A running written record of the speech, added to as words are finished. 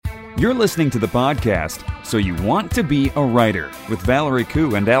You're listening to the podcast, So You Want to Be a Writer, with Valerie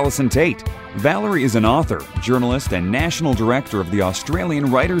Khoo and Allison Tate. Valerie is an author, journalist, and national director of the Australian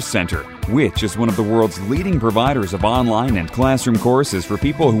Writers' Centre, which is one of the world's leading providers of online and classroom courses for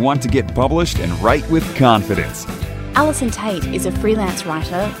people who want to get published and write with confidence. Allison Tate is a freelance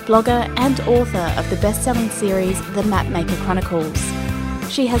writer, blogger, and author of the best-selling series The Mapmaker Chronicles.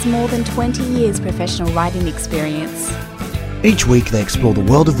 She has more than 20 years professional writing experience. Each week they explore the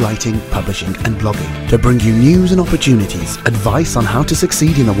world of writing, publishing and blogging to bring you news and opportunities, advice on how to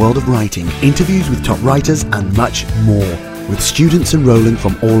succeed in the world of writing, interviews with top writers and much more. With students enrolling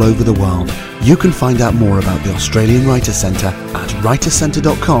from all over the world, you can find out more about the Australian Writers' Centre at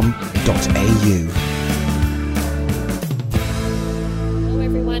writerscentre.com.au. Hello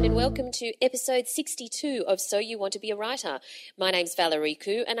everyone and welcome to episode 62 of So You Want to Be a Writer. My name's Valerie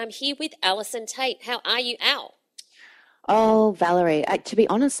Khoo and I'm here with Allison Tate. How are you, Al? Oh, Valerie, to be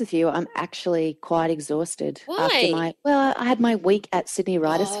honest with you, I'm actually quite exhausted. Why? I had my week at Sydney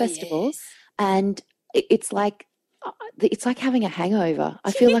Writers' Festival, yes. and it's like having a hangover.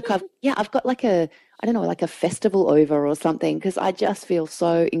 I feel like I've got like a festival over or something, because I just feel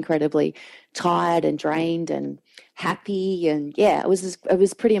so incredibly tired and drained and happy, and it was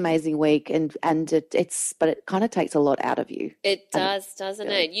a pretty amazing week, and but it kind of takes a lot out of you. It does, doesn't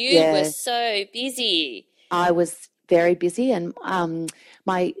it? You were so busy. I was very busy, and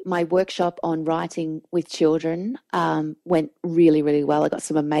my workshop on writing with children went really, really well. I got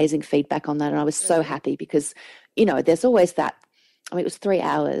some amazing feedback on that, and I was so happy because, there's always that. I mean, it was 3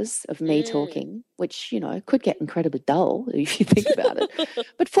 hours of me talking, which, could get incredibly dull if you think about it.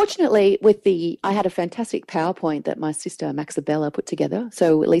 But fortunately, I had a fantastic PowerPoint that my sister Maxabella put together,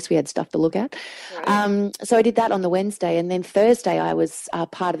 so at least we had stuff to look at. Right. So I did that on the Wednesday, and then Thursday I was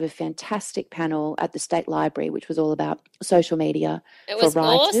part of a fantastic panel at the State Library, which was all about social media for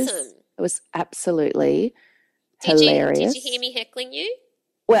writers. Awesome. It was absolutely hilarious. Did you hear me heckling you?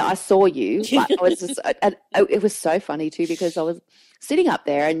 Well, I saw you, but I was just, it was so funny too, because I was sitting up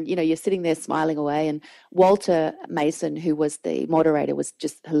there and, you're sitting there smiling away, and Walter Mason, who was the moderator, was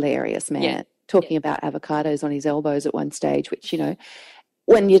just hilarious, man, talking about avocados on his elbows at one stage, which,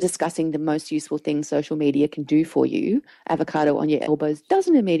 when you're discussing the most useful thing social media can do for you, avocado on your elbows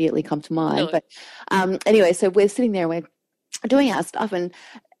doesn't immediately come to mind. No. But anyway, so we're sitting there and we're doing our stuff, and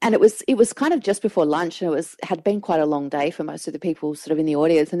it was kind of just before lunch, and had been quite a long day for most of the people sort of in the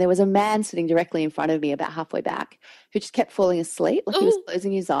audience. And there was a man sitting directly in front of me about halfway back who just kept falling asleep, like he was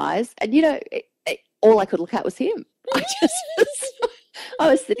closing his eyes. And, all I could look at was him. I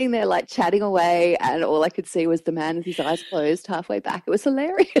was sitting there like chatting away, and all I could see was the man with his eyes closed halfway back. It was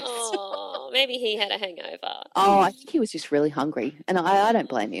hilarious. Oh, maybe he had a hangover. Oh, I think he was just really hungry, and I don't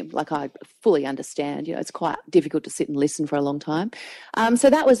blame him. Like, I fully understand. It's quite difficult to sit and listen for a long time. So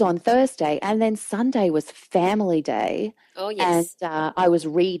that was on Thursday, and then Sunday was Family Day. Oh, yes. And I was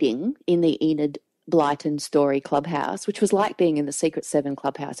reading in the Enid Blyton Story Clubhouse, which was like being in the Secret Seven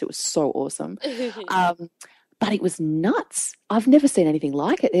Clubhouse. It was so awesome. But it was nuts. I've never seen anything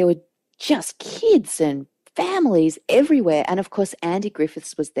like it. There were just kids and families everywhere. And, of course, Andy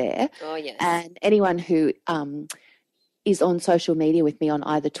Griffiths was there. Oh, yes. And anyone who is on social media with me on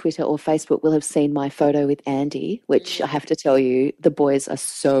either Twitter or Facebook will have seen my photo with Andy, which I have to tell you, the boys are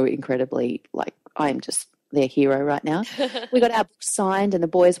so incredibly, I'm just their hero right now. We got our book signed, and the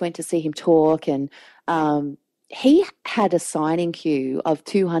boys went to see him talk, and he had a signing queue of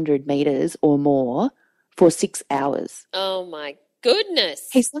 200 metres or more for 6 hours. Oh, my goodness.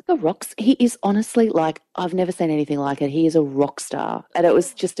 He's like a rock. He is honestly I've never seen anything like it. He is a rock star. And it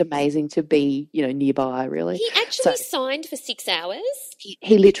was just amazing to be, nearby, really. He actually signed for 6 hours?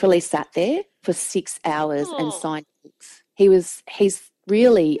 He literally sat there for 6 hours and signed books. He's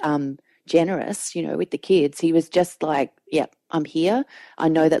really generous, with the kids. He was just like, yep, I'm here. I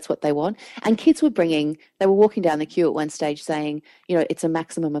know that's what they want. And kids were walking down the queue at one stage saying, it's a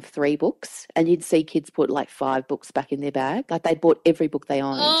maximum of 3 books. And you'd see kids put 5 books back in their bag. Like, they'd bought every book they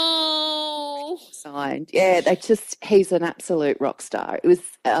owned. Oh. Signed. Yeah, he's an absolute rock star. It was,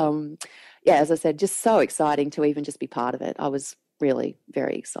 as I said, just so exciting to even just be part of it. I was really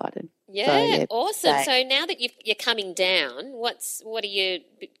very excited. Yeah, awesome. So now that you're coming down, what are you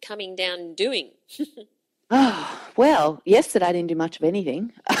coming down doing? Oh, well, yesterday I didn't do much of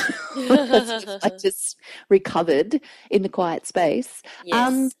anything. I just recovered in the quiet space.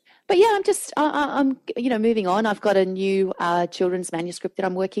 Yes. But yeah, I'm moving on. I've got a new children's manuscript that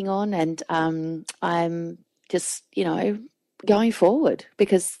I'm working on, and I'm just, going forward,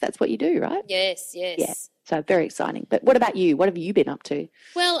 because that's what you do, right? Yes. Yeah. So very exciting. But what about you? What have you been up to?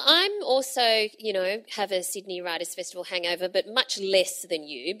 Well, I'm also, have a Sydney Writers' Festival hangover, but much less than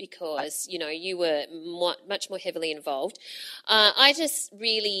you because, you were much more heavily involved. I just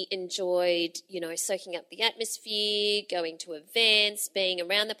really enjoyed, soaking up the atmosphere, going to events, being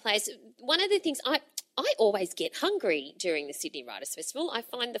around the place. One of the things I always get hungry during the Sydney Writers' Festival. I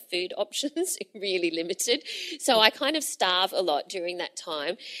find the food options really limited, so I kind of starve a lot during that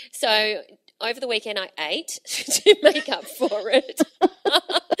time. So over the weekend I ate to make up for it.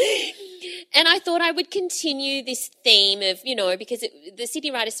 And I thought I would continue this theme of, because the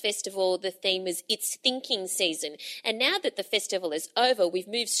Sydney Writers' Festival, the theme was It's Thinking Season. And now that the festival is over, we've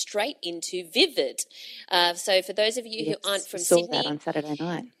moved straight into Vivid. So for those of you who aren't from Sydney. I saw that on Saturday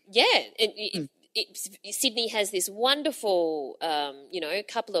night. Yeah. Sydney has this wonderful,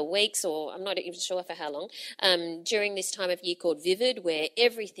 couple of weeks, or I'm not even sure for how long, during this time of year called Vivid, where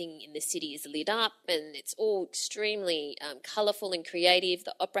everything in the city is lit up and it's all extremely colourful and creative.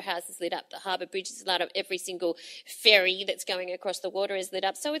 The Opera House is lit up, the Harbour Bridge is lit up, every single ferry that's going across the water is lit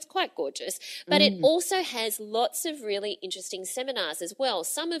up, so it's quite gorgeous. But it also has lots of really interesting seminars as well,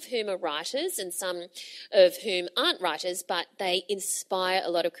 some of whom are writers and some of whom aren't writers, but they inspire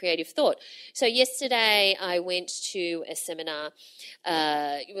a lot of creative thought. So yesterday I went to a seminar,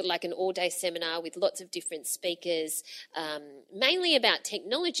 like an all-day seminar with lots of different speakers, mainly about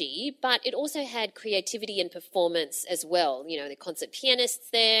technology, but it also had creativity and performance as well. The concert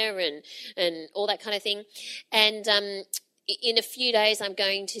pianists there and all that kind of thing. And in a few days, I'm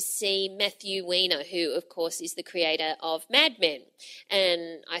going to see Matthew Weiner, who, of course, is the creator of Mad Men.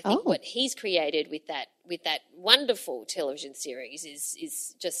 And I think what he's created with that wonderful television series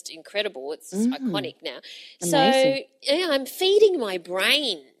is just incredible. It's iconic now. Amazing. So, yeah, I'm feeding my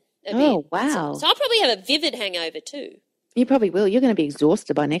brain a bit. Oh, wow. So I'll probably have a Vivid hangover too. You probably will. You're going to be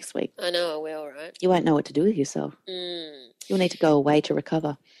exhausted by next week. I know I will, right? You won't know what to do with yourself. You'll need to go away to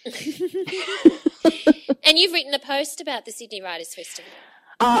recover. And you've written a post about the Sydney Writers' Festival.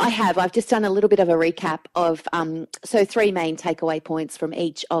 I have. I've just done a little bit of a recap of, so 3 main takeaway points from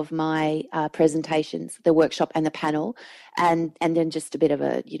each of my presentations, the workshop and the panel, and then just a bit of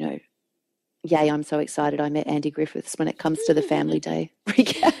a, yay, I'm so excited I met Andy Griffiths when it comes to the Family Day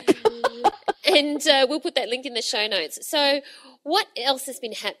recap. And we'll put that link in the show notes. So what else has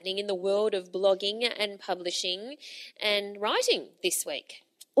been happening in the world of blogging and publishing and writing this week?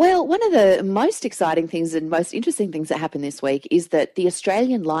 Well, one of the most exciting things and most interesting things that happened this week is that the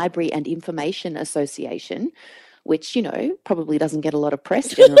Australian Library and Information Association, which, probably doesn't get a lot of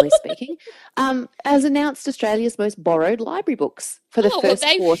press, generally speaking, has announced Australia's most borrowed library books for the first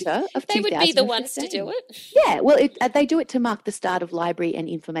quarter of 2015. They would be the ones to do it. Yeah, well, they do it to mark the start of Library and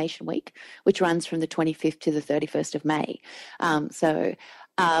Information Week, which runs from the 25th to the 31st of May.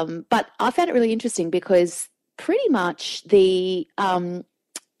 But I found it really interesting because pretty much they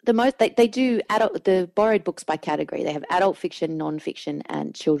do the borrowed books by category. They have adult fiction, non-fiction,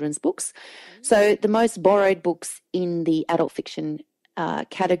 and children's books. So the most borrowed books in the adult fiction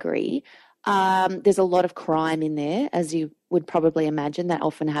category, there's a lot of crime in there, as you would probably imagine. That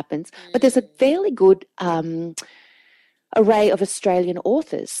often happens. But there's a fairly good array of Australian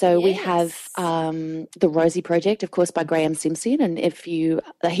authors. So we have The Rosie Project, of course, by Graham Simpson. And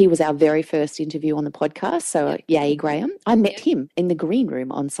he was our very first interview on the podcast. So yay, Graham. I met him in the green room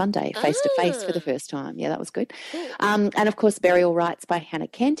on Sunday, face to face for the first time. Yeah, that was good. Cool. And of course, Burial Rights by Hannah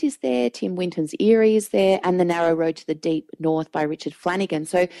Kent is there. Tim Winton's Eerie is there. And The Narrow Road to the Deep North by Richard Flanagan.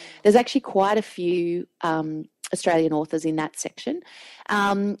 So there's actually quite a few Australian authors in that section.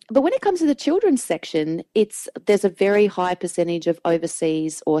 But when it comes to the children's section, there's a very high percentage of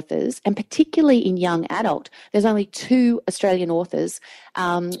overseas authors, and particularly in young adult. There's only 2 Australian authors,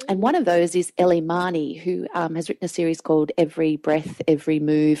 and one of those is Ellie Marnie, who has written a series called Every Breath, Every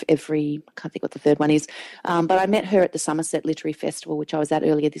Move, I can't think what the third one is, but I met her at the Somerset Literary Festival, which I was at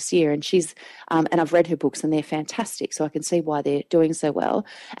earlier this year, and and I've read her books and they're fantastic, so I can see why they're doing so well.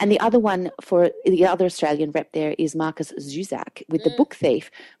 And the other one, for the other Australian rep there, is Marcus Zuzak with The Book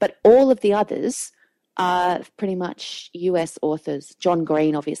Thief, but all of the others are pretty much US authors. John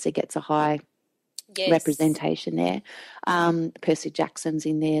Green obviously gets a high representation there. Percy Jackson's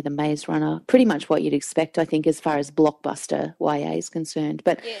in there, The Maze Runner, pretty much what you'd expect, I think, as far as blockbuster YA is concerned.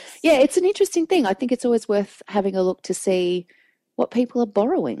 But yeah, it's an interesting thing. I think it's always worth having a look to see what people are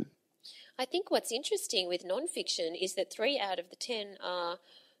borrowing. I think what's interesting with nonfiction is that 3 out of the 10 are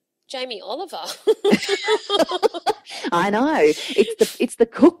Jamie Oliver. I know. It's the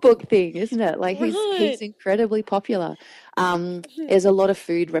cookbook thing, isn't it? Like he's incredibly popular. There's a lot of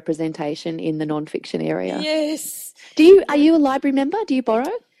food representation in the nonfiction area. Yes. Are you a library member? Do you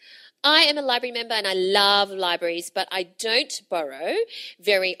borrow? I am a library member and I love libraries, but I don't borrow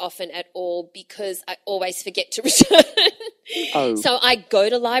very often at all because I always forget to return. Oh. So I go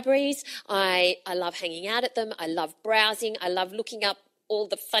to libraries. I love hanging out at them. I love browsing. I love looking up all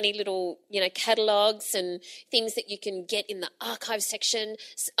the funny little, catalogues and things that you can get in the archive section.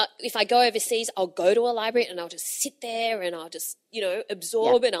 If I go overseas, I'll go to a library and I'll just sit there and I'll just,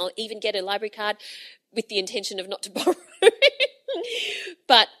 absorb, and I'll even get a library card with the intention of not to borrow.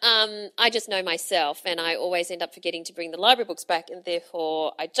 But I just know myself, and I always end up forgetting to bring the library books back, and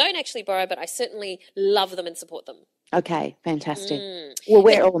therefore I don't actually borrow, but I certainly love them and support them. Okay, fantastic. Well,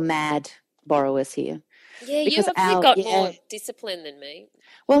 we're all mad borrowers here. Yeah, you've got more discipline than me.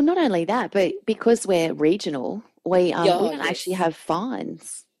 Well, not only that, but because we're regional, we don't actually have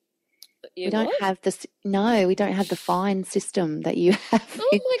fines. We don't have we don't have the fine system that you have. Oh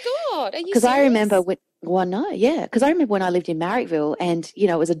my God, are you serious? Because I remember because I remember when I lived in Marrickville, and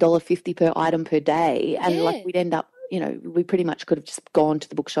it was $1.50 per item per day, and we'd end up, we pretty much could have just gone to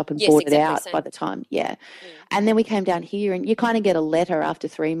the bookshop and bought it out by the time, And then we came down here, and you kind of get a letter after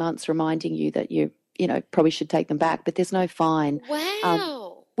 3 months reminding you that you probably should take them back, but there's no fine.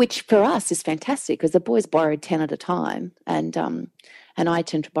 Wow. Which for us is fantastic because the boys borrowed 10 at a time, and I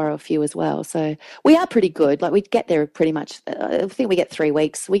tend to borrow a few as well. So we are pretty good. Like we get there pretty much, I think we get 3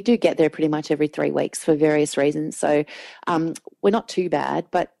 weeks. We do get there pretty much every 3 weeks for various reasons. So we're not too bad,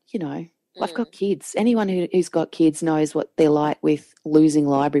 but, I've got kids. Anyone who's got kids knows what they're like with losing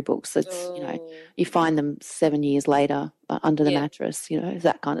library books. It's, you find them 7 years later under the mattress,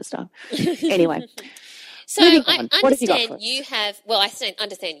 that kind of stuff. Anyway. So I understand I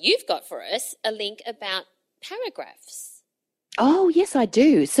understand you've got for us a link about paragraphs. Oh, yes, I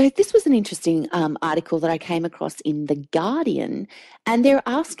do. So this was an interesting article that I came across in The Guardian, and they're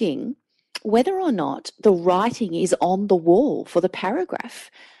asking whether or not the writing is on the wall for the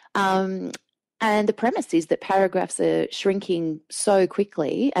paragraph. And the premise is that paragraphs are shrinking so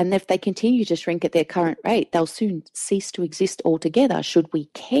quickly, and if they continue to shrink at their current rate, they'll soon cease to exist altogether, should we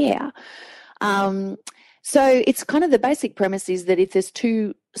care. So it's kind of the basic premise is that if there's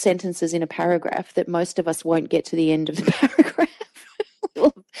 2 sentences in a paragraph, that most of us won't get to the end of the paragraph.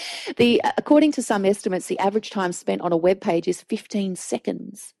 According to some estimates, the average time spent on a web page is 15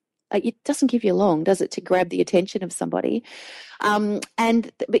 seconds. It doesn't give you long, does it, to grab the attention of somebody? But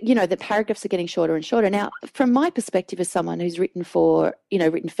the paragraphs are getting shorter and shorter. Now, from my perspective as someone who's written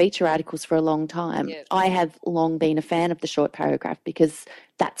feature articles for a long time, I have long been a fan of the short paragraph because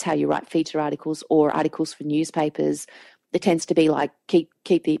that's how you write feature articles or articles for newspapers. It tends to be like keep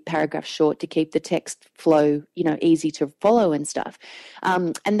the paragraph short to keep the text flow, easy to follow and stuff.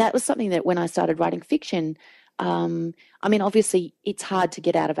 And that was something that when I started writing fiction, obviously it's hard to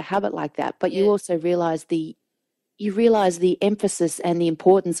get out of a habit like that, but you also realize the emphasis and the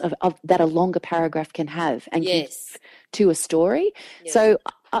importance of that a longer paragraph can have and give to a story. Yeah. So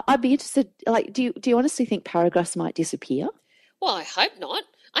I'd be interested, do you honestly think paragraphs might disappear? Well, I hope not.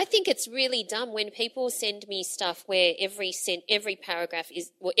 I think it's really dumb when people send me stuff where every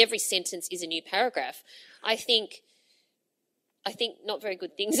every sentence is a new paragraph. I think not very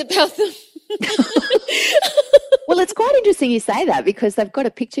good things about them. Well, it's quite interesting you say that because they've got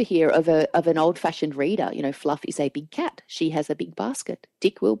a picture here of an old-fashioned reader. Fluff is a big cat. She has a big basket.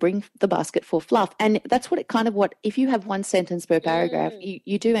 Dick will bring the basket for Fluff. And that's if you have 1 sentence per paragraph,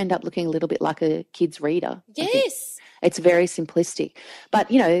 you do end up looking a little bit like a kid's reader. Yes. It's very simplistic. But,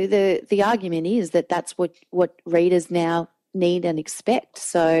 the argument is that that's what readers now need and expect.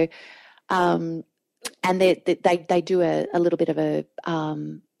 So, and they do a little bit of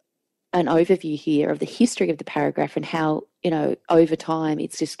an overview here of the history of the paragraph and how, over time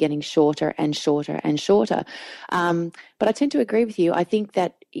it's just getting shorter and shorter and shorter. But I tend to agree with you. I think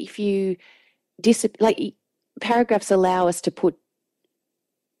that if you paragraphs allow us to put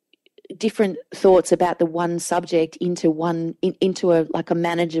different thoughts about the one subject into a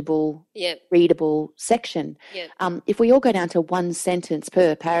manageable, readable section. If we all go down to 1 sentence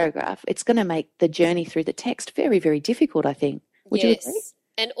per paragraph, it's going to make the journey through the text very, very difficult, I think. Would you agree?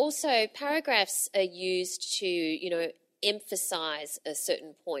 And also paragraphs are used to, emphasize a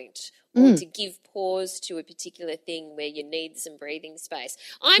certain point or to give pause to a particular thing where you need some breathing space.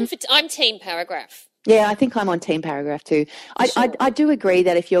 I'm team paragraph. Yeah, I think I'm on team paragraph too. I do agree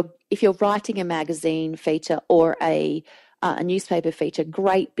that if you're writing a magazine feature or a newspaper feature,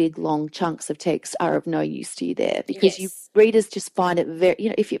 great big long chunks of text are of no use to you there because readers just find it very.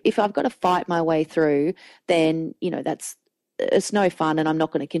 If I've got to fight my way through, then it's no fun, and I'm not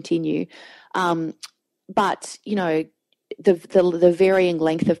going to continue. But the varying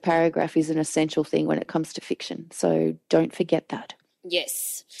length of paragraph is an essential thing when it comes to fiction. So don't forget that.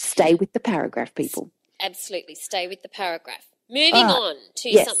 Yes. Stay with the paragraph, people. Absolutely. Stay with the paragraph. Moving on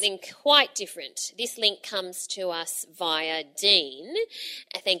to something quite different. This link comes to us via Dean.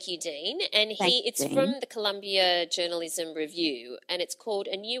 Thank you, Dean. And it's from the Columbia Journalism Review, and it's called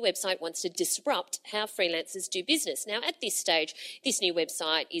 "A New Website Wants to Disrupt How Freelancers Do Business." Now, at this stage, this new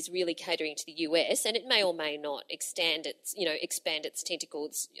website is really catering to the US, and it may or may not expand its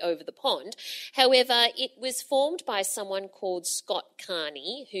tentacles over the pond. However, it was formed by someone called Scott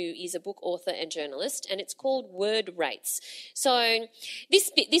Carney, who is a book author and journalist, and it's called Word Rates. So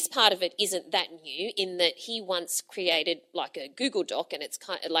this part of it isn't that new, in that he once created like a Google Doc, and it's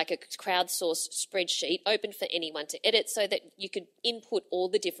kind of like a crowdsourced spreadsheet open for anyone to edit, so that you could input all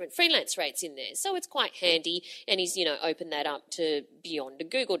the different freelance rates in there. So it's quite handy, and he's opened that up to beyond a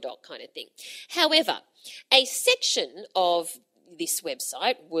Google Doc kind of thing. However, a section of this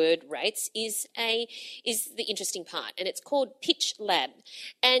website, Word Rates, is the interesting part, and it's called Pitch Lab.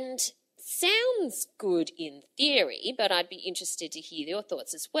 And sounds good in theory, but I'd be interested to hear your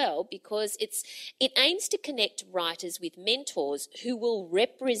thoughts as well, because it aims to connect writers with mentors who will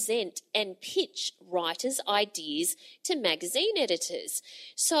represent and pitch writers' ideas to magazine editors.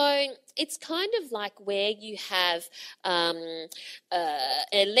 So it's kind of like where you have a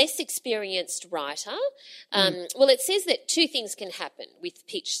less experienced writer. Well, it says that two things can happen with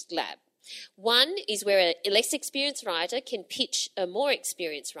Pitch Lab. One is where a less experienced writer can pitch a more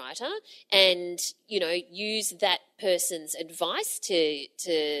experienced writer and, use that person's advice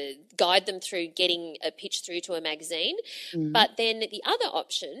to guide them through getting a pitch through to a magazine. But then the other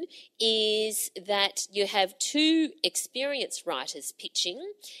option is that you have two experienced writers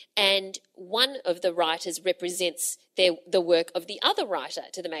pitching, and one of the writers represents the work of the other writer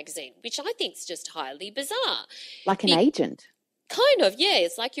to the magazine, which I think is just highly bizarre. Like an agent. Kind of, yeah.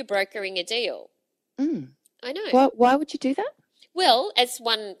 It's like you're brokering a deal. I know. Why would you do that? Well, as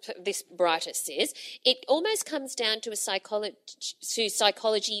this writer says, it almost comes down to psychology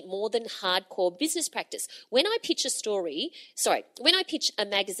more than hardcore business practice. When I pitch a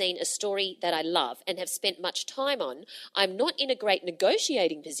magazine a story that I love and have spent much time on, I'm not in a great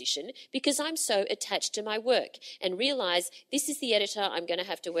negotiating position because I'm so attached to my work and realise this is the editor I'm going to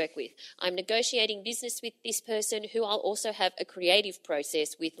have to work with. I'm negotiating business with this person who I'll also have a creative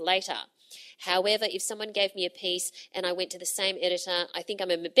process with later. However, if someone gave me a piece and I went to the same editor, I think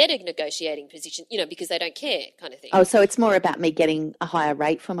I'm in a better negotiating position, because they don't care, kind of thing. Oh, so it's more about me getting a higher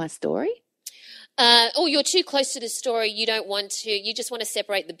rate for my story? You're too close to the story. You just want to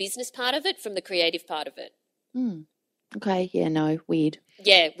separate the business part of it from the creative part of it. Okay, yeah, no, weird.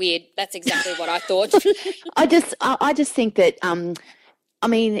 Yeah, weird. That's exactly what I thought. I just think that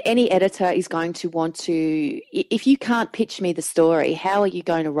any editor is going to want to. If you can't pitch me the story, how are you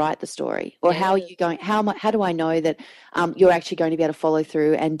going to write the story? Or how do I know that you're actually going to be able to follow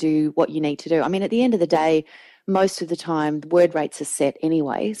through and do what you need to do? I mean, at the end of the day, most of the time, the word rates are set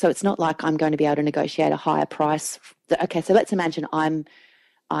anyway, so it's not like I'm going to be able to negotiate a higher price. Okay, so let's imagine I'm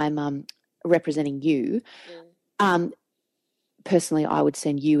representing you. Personally, I would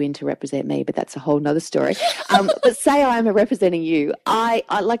send you in to represent me, but that's a whole nother story. But say I'm representing you, I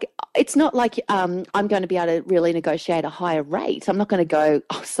like. It's not like I'm going to be able to really negotiate a higher rate. I'm not going to go,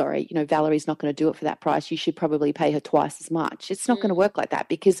 oh, sorry, Valerie's not going to do it for that price. You should probably pay her twice as much. It's not going to work like that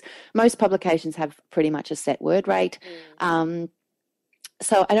because most publications have pretty much a set word rate.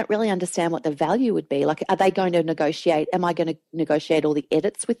 So I don't really understand what the value would be. Like, are they going to negotiate? Am I going to negotiate all the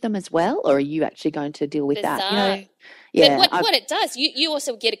edits with them as well, or are you actually going to deal with that? Yeah. But what it does, you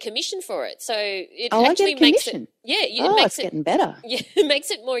also get a commission for it. So it actually makes it. Yeah, it's getting better. Yeah, it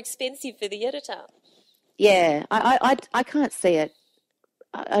makes it more expensive for the editor. Yeah, I can't see it.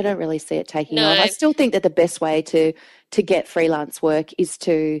 I don't really see it taking off. I still think that the best way to get freelance work is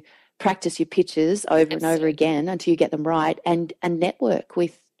to practice your pitches over and over again until you get them right, and network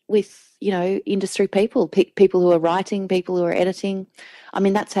with industry people who are writing, people who are editing. I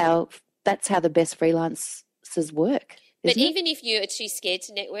mean, that's how the best freelancers work. But even if you are too scared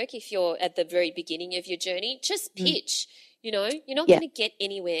to network, if you're at the very beginning of your journey, just pitch. You're not going to get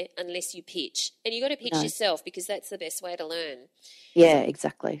anywhere unless you pitch, and you got to pitch yourself because that's the best way to learn. Yeah,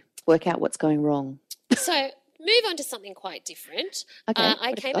 exactly. Work out what's going wrong. So move on to something quite different. Okay,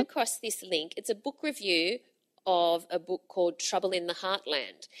 I came across this link. It's a book review of a book called Trouble in the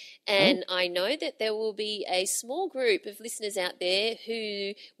Heartland. And I know that there will be a small group of listeners out there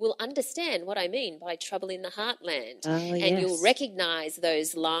who will understand what I mean by Trouble in the Heartland. And you'll recognise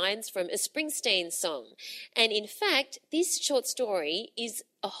those lines from a Springsteen song. And in fact, this short story is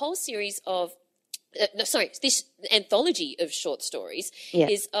a whole series of this anthology of short stories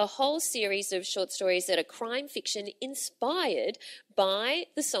is a whole series of short stories that are crime fiction inspired by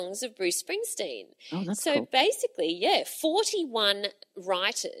the songs of Bruce Springsteen. Oh, that's so cool. basically, 41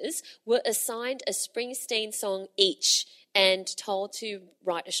 writers were assigned a Springsteen song each and told to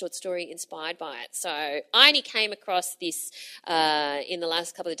write a short story inspired by it. So I only came across this in the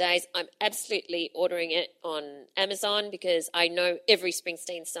last couple of days. I'm absolutely ordering it on Amazon because I know every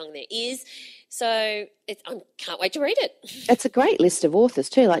Springsteen song there is. So I can't wait to read it. It's a great list of authors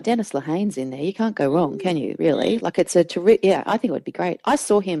too, like Dennis Lehane's in there. You can't go wrong, can you, really? Like it's a terrific, I think it would be great. I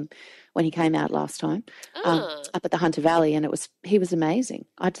saw him when he came out last time up at the Hunter Valley, and he was amazing.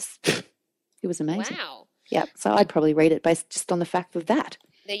 He was amazing. Wow. Yeah, so I'd probably read it based just on the fact of that.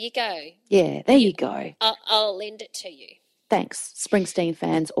 There you go. Yeah, there you go. I'll lend it to you. Thanks. Springsteen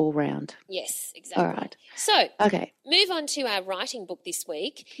fans all round. Yes, exactly. All right. So, okay. Move on to our writing book this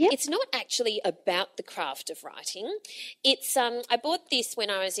week. Yep. It's not actually about the craft of writing. It's I bought this when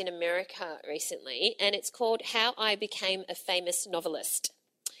I was in America recently, and it's called How I Became a Famous Novelist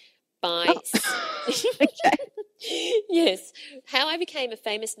by Okay. Yes, How I Became a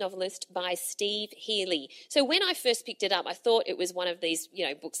Famous Novelist by Steve Healy. So when I first picked it up, I thought it was one of these,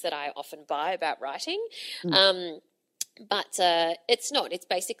 books that I often buy about writing. But it's not. It's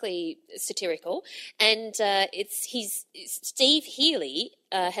basically satirical, and Steve Healy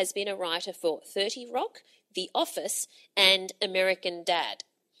has been a writer for 30 Rock, The Office, and American Dad.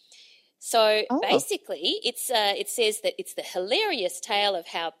 So basically, it says that it's the hilarious tale of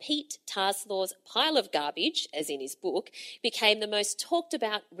how Pete Taslaw's pile of garbage, as in his book, became the most talked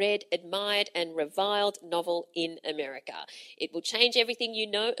about, read, admired, and reviled novel in America. It will change everything you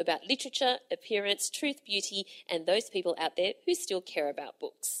know about literature, appearance, truth, beauty, and those people out there who still care about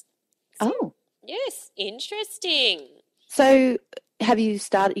books. So, yes, interesting. So have you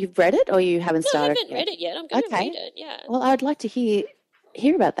started? You've read it, or you haven't started? I haven't read it yet. I'm going to read it. Yeah. Well, I'd like to hear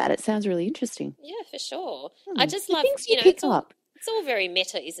about that. It sounds really interesting. Yeah, for sure. I just love, things you pick up. It's all very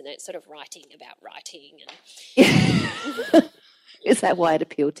meta, isn't it? Sort of writing about writing. And is that why it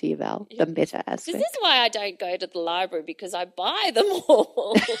appealed to you, Val? The meta aspect. This is why I don't go to the library, because I buy them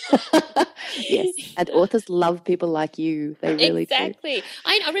all. Yes, and authors love people like you. They really do. Exactly.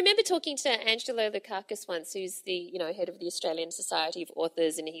 I remember talking to Angelo Lukakis once, who's the head of the Australian Society of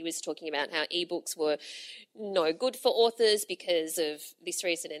Authors, and he was talking about how ebooks were no good for authors because of this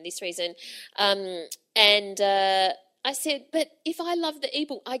reason and this reason. I said, but if I love the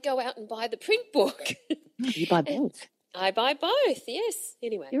ebook, I go out and buy the print book. You buy both. I buy both, yes.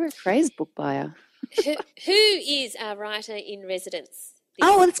 Anyway. You're a phrase book buyer. Who is our writer in residence?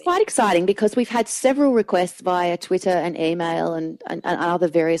 Well, it's quite exciting because we've had several requests via Twitter and email and other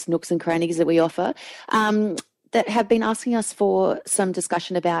various nooks and crannies that we offer that have been asking us for some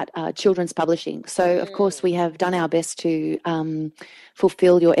discussion about children's publishing. So, of course, we have done our best to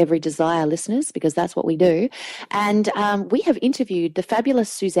fulfill your every desire, listeners, because that's what we do. And we have interviewed the fabulous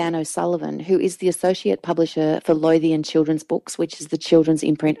Suzanne O'Sullivan, who is the Associate Publisher for Lothian Children's Books, which is the children's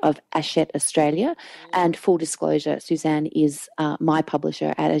imprint of Hachette Australia. And full disclosure, Suzanne is my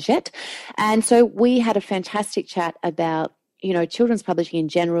publisher at Hachette. And so we had a fantastic chat about children's publishing in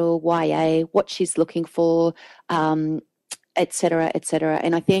general, YA, what she's looking for, et cetera, et cetera.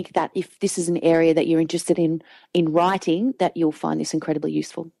 And I think that if this is an area that you're interested in writing, that you'll find this incredibly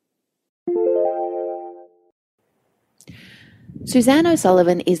useful. Suzanne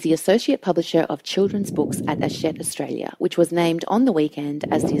O'Sullivan is the Associate Publisher of Children's Books at Hachette Australia, which was named on the weekend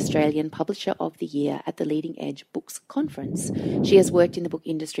as the Australian Publisher of the Year at the Leading Edge Books Conference. She has worked in the book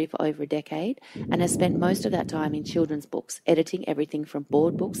industry for over a decade and has spent most of that time in children's books, editing everything from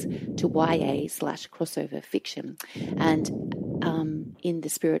board books to YA/crossover fiction. And in the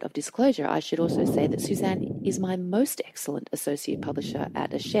spirit of disclosure, I should also say that Suzanne is my most excellent Associate Publisher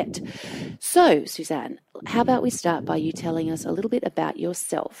at Hachette. So, Suzanne, how about we start by you telling us a little bit about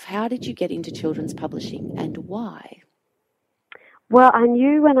yourself. How did you get into children's publishing and why? Well, I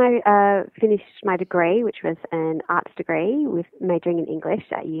knew when I finished my degree, which was an arts degree with majoring in English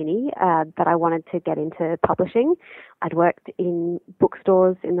at uni, that I wanted to get into publishing. I'd worked in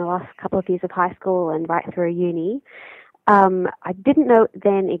bookstores in the last couple of years of high school and right through uni. I didn't know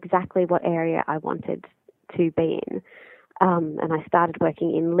then exactly what area I wanted to be in. And I started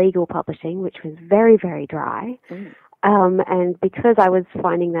working in legal publishing, which was very, very dry. And because I was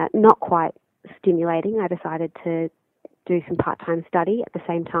finding that not quite stimulating, I decided to do some part-time study at the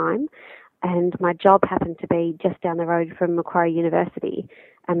same time. And my job happened to be just down the road from Macquarie University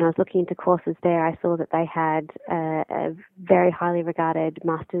and I was looking into courses there, I saw that they had a very highly regarded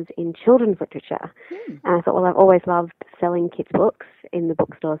Masters in Children's Literature. And I thought, well, I've always loved selling kids' books in the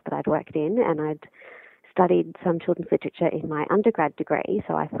bookstores that I'd worked in, and I'd studied some children's literature in my undergrad degree,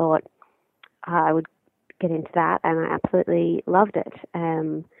 so I thought I would get into that, and I absolutely loved it.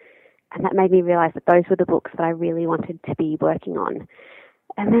 And that made me realise that those were the books that I really wanted to be working on.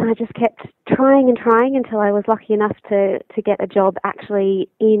 And then I just kept trying and trying until I was lucky enough to get a job actually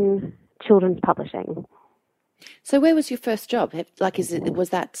in children's publishing. So where was your first job? Was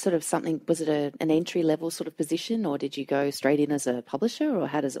that sort of something, was it an entry-level sort of position, or did you go straight in as a publisher, or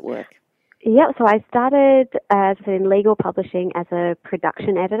how does it work? Yeah, so I started as in legal publishing as a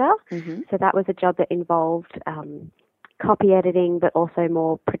production editor. So that was a job that involved copy editing, but also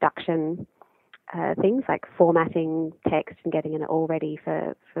more production things like formatting text and getting it all ready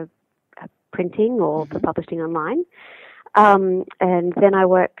for printing or for publishing online. And then I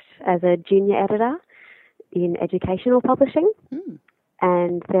worked as a junior editor in educational publishing,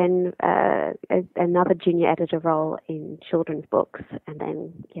 and then another junior editor role in children's books, and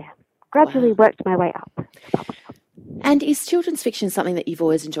then, gradually worked my way up to publisher. And is children's fiction something that you've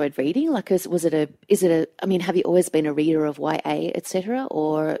always enjoyed reading? Like, have you always been a reader of YA, etc.,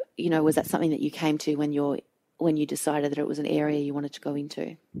 or was that something that you came to when you decided that it was an area you wanted to go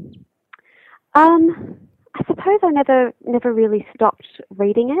into? I suppose I never really stopped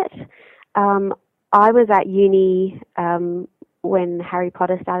reading it. I was at uni when Harry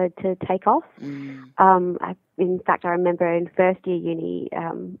Potter started to take off. In fact, I remember in first year uni,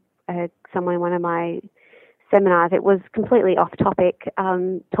 I heard someone in one of my seminars, it was completely off topic,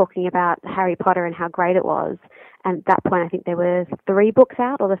 talking about Harry Potter and how great it was. And at that point, I think there were 3 books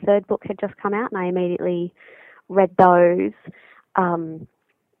out, or the 3rd book had just come out, and I immediately read those. And,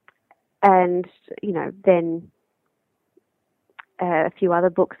 then a few other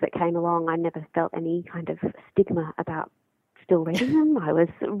books that came along, I never felt any kind of stigma about still reading them. I was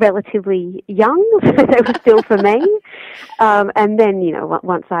relatively young, so they were still for me. And then,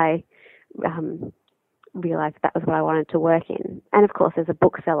 once I realised that was what I wanted to work in. And, of course, as a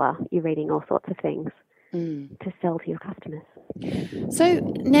bookseller, you're reading all sorts of things to sell to your customers. So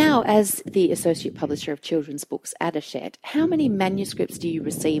now, as the Associate Publisher of Children's Books at Hachette, how many manuscripts do you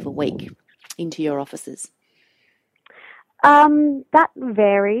receive a week into your offices? That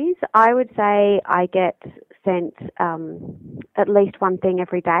varies. I would say I get sent at least one thing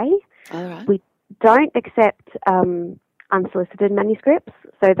every day. All right. We don't accept unsolicited manuscripts,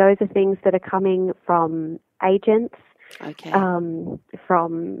 so those are things that are coming from agents,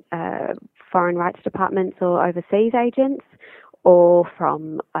 from foreign rights departments or overseas agents, or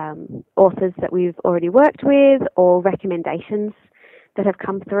from authors that we've already worked with, or recommendations that have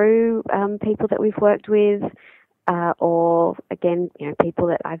come through people that we've worked with, or again, people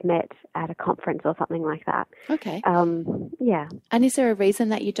that I've met at a conference or something like that. Okay. Yeah. And is there a reason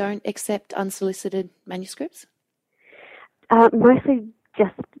that you don't accept unsolicited manuscripts? Mostly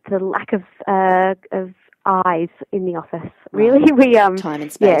just the lack of eyes in the office. Really, we time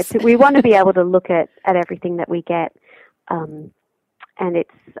and space. Yeah, we want to be able to look at everything that we get, and it's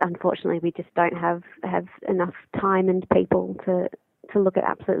unfortunately we just don't have enough time and people to look at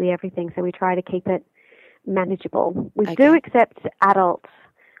absolutely everything. So we try to keep it manageable. We do accept adult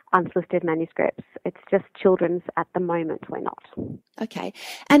unsolicited manuscripts. It's just children's at the moment we're not. Okay.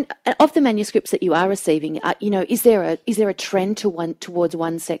 And of the manuscripts that you are receiving, is there a trend towards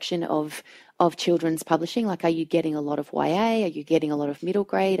one section of children's publishing? Like, are you getting a lot of YA? Are you getting a lot of middle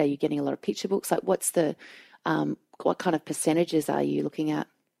grade? Are you getting a lot of picture books? Like, what's the what kind of percentages are you looking at?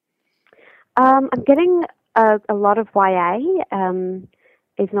 I'm getting a lot of YA.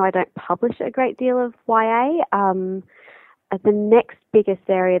 Even though I don't publish a great deal of YA, the next biggest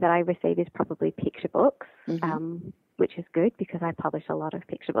area that I receive is probably picture books, which is good because I publish a lot of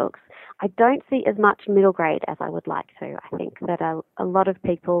picture books. I don't see as much middle grade as I would like to. I think that a lot of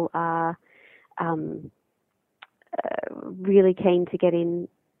people are really keen to get into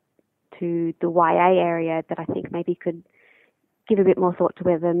the YA area that I think maybe could give a bit more thought to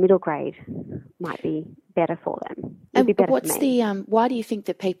where the middle grade might be better for them. And what's why do you think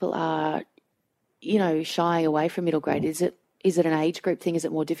that people are, shying away from middle grade? Is it an age group thing? Is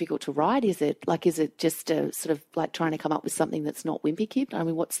it more difficult to write? Is it just a sort of like trying to come up with something that's not wimpy kid? I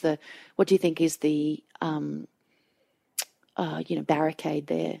mean, what do you think is the, barricade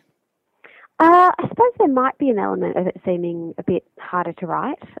there? I suppose there might be an element of it seeming a bit harder to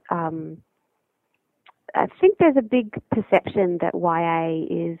write. I think there's a big perception that YA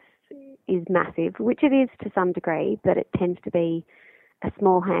is massive, which it is to some degree, but it tends to be a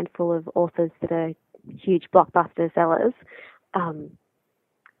small handful of authors that are huge blockbuster sellers.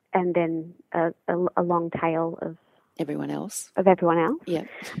 and then a long tail of everyone else. Yeah.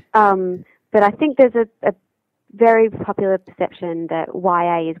 But I think there's a very popular perception that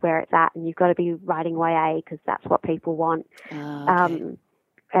YA is where it's at, and you've got to be writing YA because that's what people want. Okay.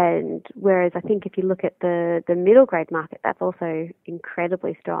 And whereas I think if you look at the middle grade market, that's also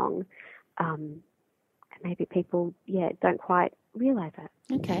incredibly strong. Maybe people, don't quite realise that.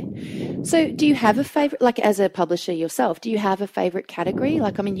 Okay. So do you have a favourite, like as a publisher yourself, do you have a favourite category?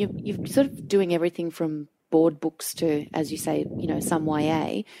 Like, I mean, you're sort of doing everything from board books to, as you say, some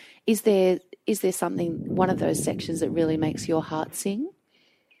YA. Is there something, one of those sections that really makes your heart sing?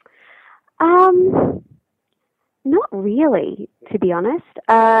 Not really, to be honest.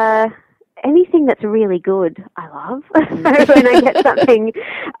 Anything that's really good, I love. So when I get something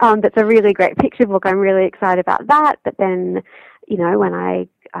that's a really great picture book, I'm really excited about that. But then, when I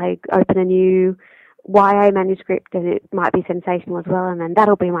open a new YA manuscript, and it might be sensational as well, and then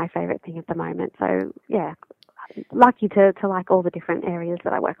that'll be my favourite thing at the moment. So, yeah, lucky to like all the different areas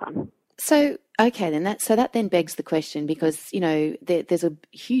that I work on. So, okay, then that then begs the question, because, there's a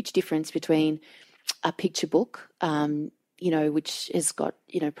huge difference between a picture book, which has got,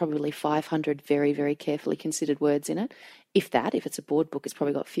 probably 500 very, very carefully considered words in it. If it's a board book, it's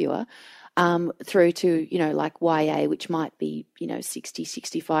probably got fewer, through to, like YA, which might be, 60,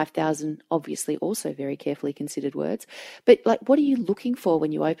 65,000, obviously also very carefully considered words. But like, what are you looking for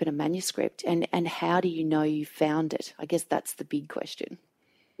when you open a manuscript, and how do you know you found it? I guess that's the big question.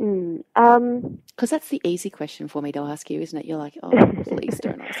 Because that's the easy question for me to ask you, isn't it? You're like, oh, please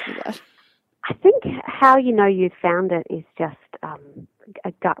don't ask me that. I think how you know you've found it is just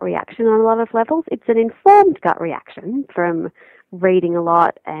a gut reaction on a lot of levels. It's an informed gut reaction from reading a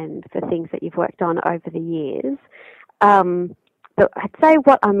lot and for things that you've worked on over the years. But I'd say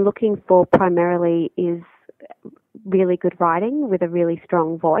what I'm looking for primarily is really good writing with a really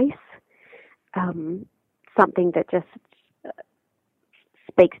strong voice, something that just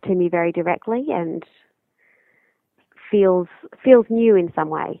speaks to me very directly and feels new in some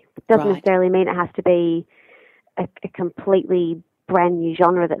way. It doesn't necessarily mean it has to be a completely brand new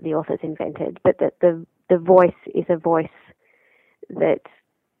genre that the author's invented, but that the voice is a voice that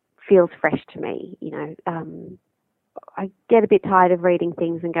feels fresh to me. I get a bit tired of reading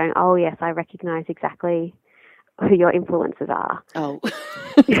things and going, oh yes, I recognise exactly who your influences are. Oh.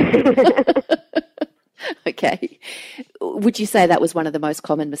 Okay. Would you say that was one of the most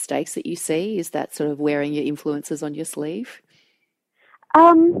common mistakes that you see, is that sort of wearing your influences on your sleeve?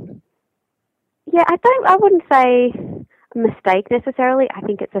 Yeah, I wouldn't say a mistake necessarily. I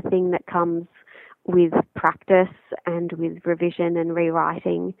think it's a thing that comes with practice and with revision and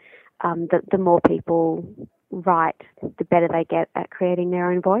rewriting. The more people write, the better they get at creating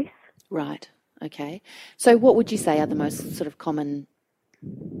their own voice. Right. Okay. So what would you say are the most sort of common...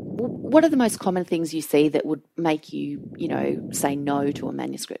 What are the most common things you see that would make you, say no to a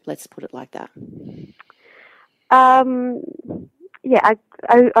manuscript? Let's put it like that.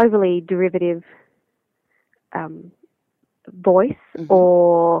 Overly derivative voice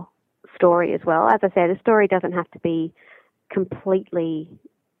or story as well. As I said, a story doesn't have to be completely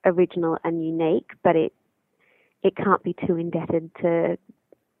original and unique, but it can't be too indebted to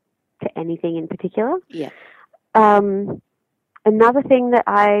anything in particular. Yeah. Another thing that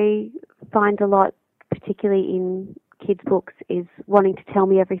I find a lot, particularly in kids' books, is wanting to tell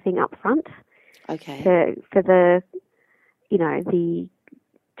me everything up front. Okay. For the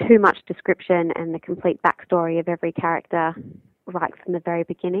too much description and the complete backstory of every character right from the very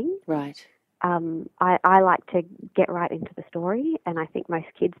beginning. Right. I like to get right into the story, and I think most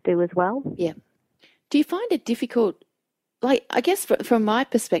kids do as well. Yeah. Do you find it difficult, like, I guess from my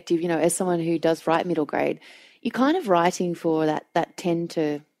perspective, as someone who does write middle grade, you're kind of writing for that 10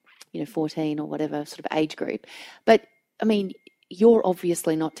 to, 14 or whatever sort of age group. But, I mean, you're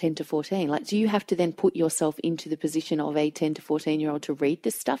obviously not 10 to 14. Like, do you have to then put yourself into the position of a 10 to 14-year-old to read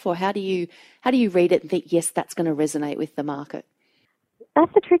this stuff? Or how do you read it and think, yes, that's going to resonate with the market?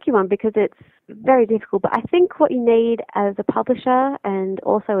 That's a tricky one because it's very difficult. But I think what you need as a publisher and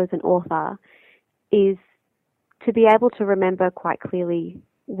also as an author is to be able to remember quite clearly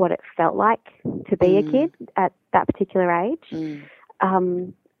what it felt like to be a kid at that particular age,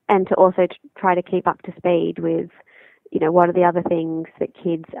 and to also try to keep up to speed with, what are the other things that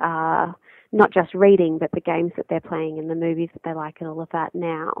kids are not just reading, but the games that they're playing and the movies that they like and all of that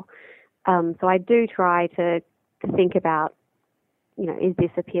now. So I do try to think about, is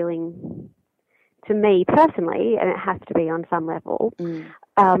this appealing to me personally, and it has to be on some level,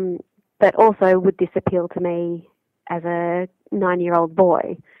 but also would this appeal to me as a 9-year-old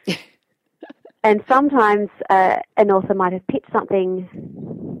boy? And sometimes an author might have pitched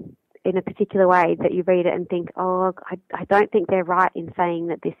something in a particular way that you read it and think, oh, I don't think they're right in saying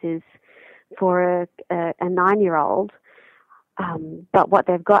that this is for a 9-year-old. But what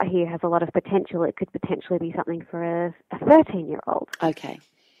they've got here has a lot of potential. It could potentially be something for a 13-year-old. Okay.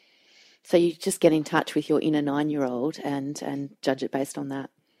 So you just get in touch with your inner 9-year-old and judge it based on that.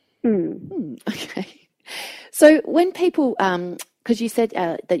 Okay. So when people, because you said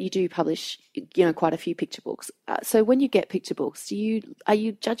that you do publish, quite a few picture books. So when you get picture books, are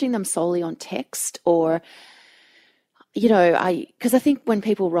you judging them solely on text, or, because I think when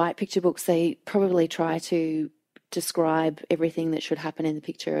people write picture books, they probably try to describe everything that should happen in the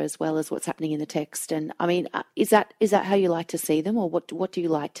picture as well as what's happening in the text. And I mean, is that how you like to see them, or what do you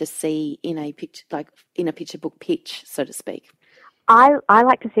like to see in a picture, like in a picture book pitch, so to speak? I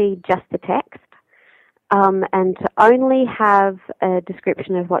like to see just the text, and to only have a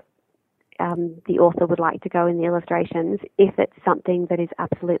description of what the author would like to go in the illustrations if it's something that is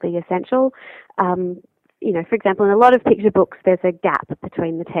absolutely essential. For example, in a lot of picture books, there's a gap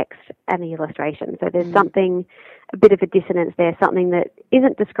between the text and the illustration. So there's a bit of a dissonance there, something that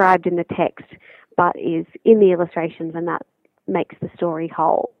isn't described in the text but is in the illustrations, and that makes the story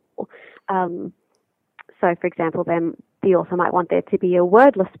whole. So, for example, then the author might want there to be a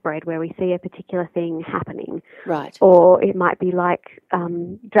wordless spread where we see a particular thing happening. Right. Or it might be like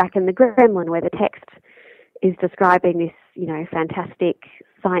Drac and the Gremlin, where the text is describing this, fantastic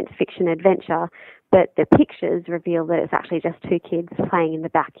science fiction adventure, but the pictures reveal that it's actually just two kids playing in the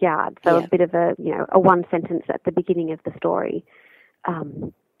backyard. So a bit of a one sentence at the beginning of the story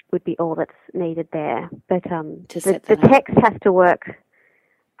would be all that's needed there. But the text has to work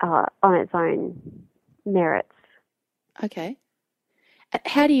on its own merits. Okay.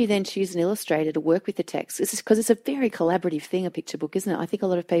 How do you then choose an illustrator to work with the text? Because it's a very collaborative thing, a picture book, isn't it? I think a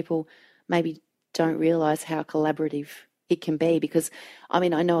lot of people maybe don't realise how collaborative it can be, because, I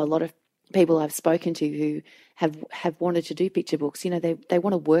mean, I know a lot of people I've spoken to who have wanted to do picture books. They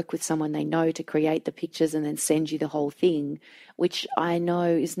want to work with someone they know to create the pictures and then send you the whole thing, which I know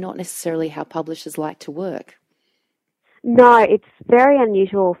is not necessarily how publishers like to work. No, it's very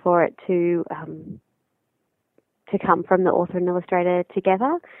unusual for it to come from the author and illustrator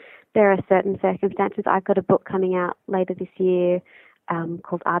together. There are certain circumstances. I've got a book coming out later this year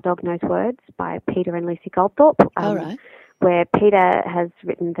called Our Dog Knows Words by Peter and Lucy Goldthorpe. All right. Where Peter has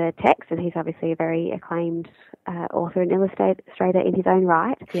written the text, and he's obviously a very acclaimed author and illustrator in his own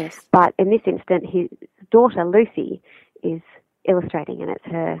right. Yes. But in this instance, his daughter, Lucy, is illustrating, and it's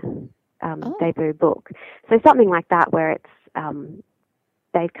her debut book. So something like that where it's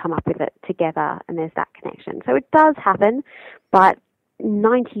they've come up with it together and there's that connection. So it does happen, but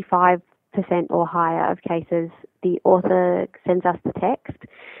 95% or higher of cases, the author sends us the text,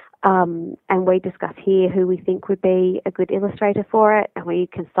 and we discuss here who we think would be a good illustrator for it, and we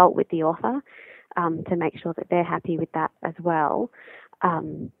consult with the author to make sure that they're happy with that as well.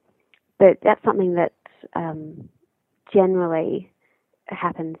 But that's something that generally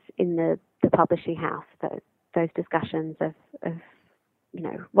happens in the publishing house, those discussions of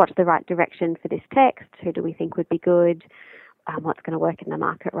what's the right direction for this text, who do we think would be good, what's going to work in the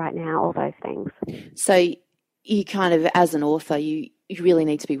market right now, all those things. So you kind of, as an author, you really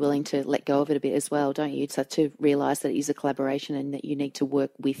need to be willing to let go of it a bit as well, don't you? So to realise that it is a collaboration and that you need to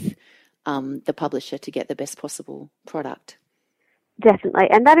work with the publisher to get the best possible product. Definitely.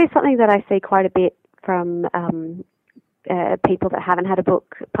 And that is something that I see quite a bit from people that haven't had a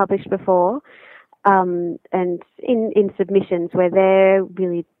book published before, and in submissions where they're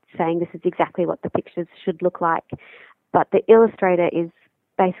really saying this is exactly what the pictures should look like, but the illustrator is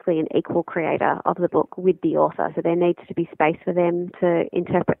basically an equal creator of the book with the author, so there needs to be space for them to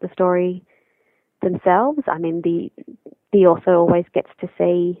interpret the story themselves. I mean, the author always gets to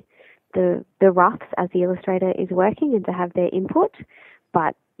see the roughs as the illustrator is working and to have their input,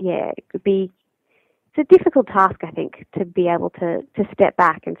 but yeah, it's a difficult task, I think, to be able to step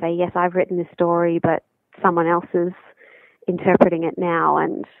back and say, yes, I've written this story, but someone else is interpreting it now,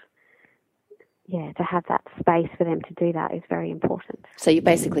 and yeah, to have that space for them to do that is very important. So you're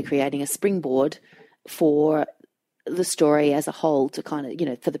basically creating a springboard for the story as a whole to kind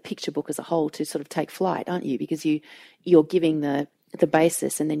of, for the picture book as a whole to sort of take flight, aren't you? Because you're giving the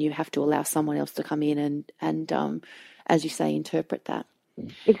basis, and then you have to allow someone else to come in and as you say, interpret that.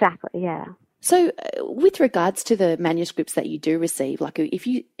 Exactly, yeah. So with regards to the manuscripts that you do receive,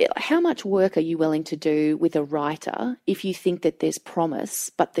 how much work are you willing to do with a writer if you think that there's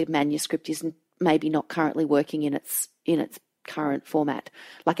promise, but the manuscript is maybe not currently working in its current format?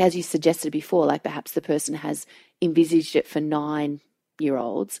 Like as you suggested before, like perhaps the person has envisaged it for 9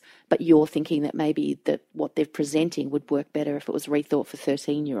 13-year-olds, but you're thinking that maybe that what they're presenting would work better if it was rethought for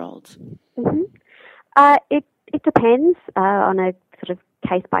 13-year-olds? Mm-hmm. It depends on a sort of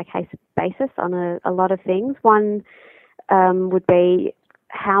case-by-case basis on a lot of things. One would be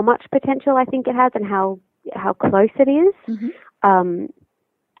how much potential I think it has and how close it is. Mm-hmm.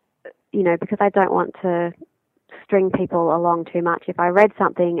 Because I don't want to string people along too much. If I read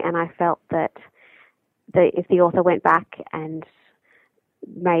something and I felt that if the author went back and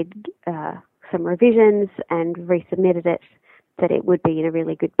made some revisions and resubmitted it, that it would be in a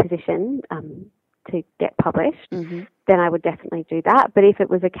really good position to get published, mm-hmm. then I would definitely do that. But if it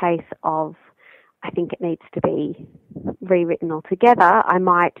was a case of I think it needs to be rewritten altogether, I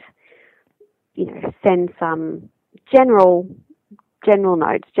might, send some general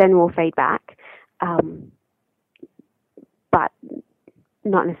notes, general feedback, but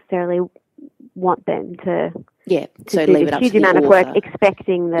not necessarily want them to so do leave it this up huge to the amount of author. work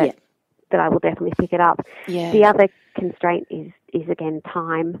expecting that I will definitely pick it up. Yeah. The other constraint is again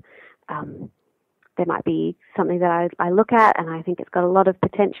time. There might be something that I look at and I think it's got a lot of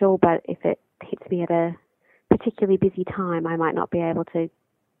potential, but if it hits me at a particularly busy time, I might not be able to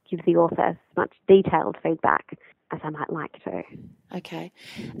give the author as much detailed feedback as I might like to. Okay.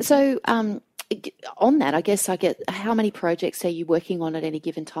 So on that, I guess how many projects are you working on at any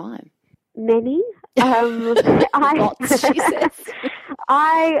given time? Many. Lots, she says.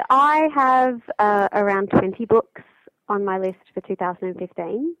 I have around 20 books on my list for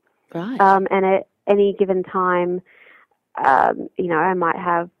 2015. Right. And at any given time, I might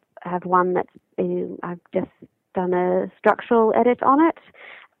have one that's I've just done a structural edit on it.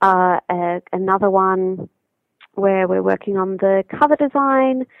 Another one where we're working on the cover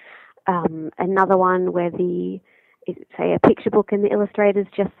design. Another one where say a picture book and the illustrators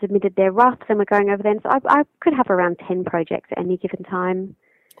just submitted their roughs and we're going over them. So I could have around 10 projects at any given time.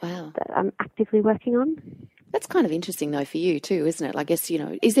 Wow. That I'm actively working on. That's kind of interesting though for you too, isn't it? I guess, do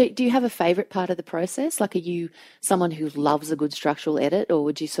you have a favourite part of the process? Like, are you someone who loves a good structural edit, or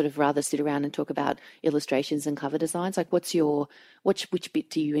would you sort of rather sit around and talk about illustrations and cover designs? Like, which bit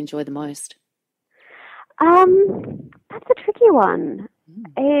do you enjoy the most? That's a tricky one.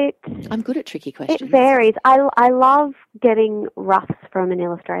 I'm good at tricky questions. It varies. I love getting roughs from an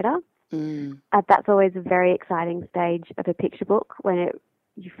illustrator. That's always a very exciting stage of a picture book when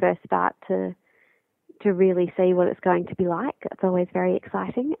you first start to really see what it's going to be like. It's always very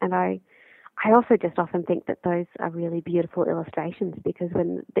exciting, and I also just often think that those are really beautiful illustrations, because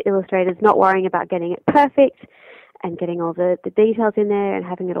when the illustrator's not worrying about getting it perfect and getting all the details in there and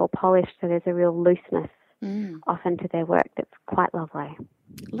having it all polished, so there's a real looseness often to their work that's quite lovely.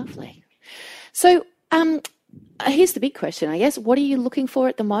 Lovely. So here's the big question, I guess. What are you looking for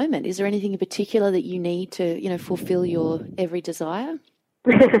at the moment? Is there anything in particular that you need to, fulfill your every desire?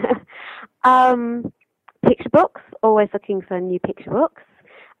 Picture books, always looking for new picture books,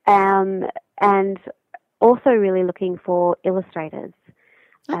 and also really looking for illustrators.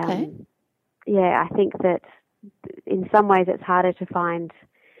 Okay. I think that in some ways it's harder to find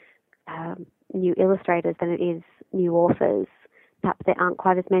new illustrators than it is new authors. Perhaps there aren't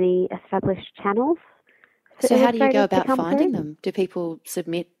quite as many established channels. So how do you go about finding them? Do people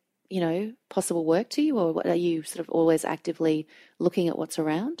submit, possible work to you, or are you sort of always actively looking at what's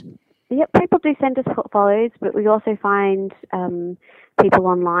around? Yep, people do send us portfolios, but we also find people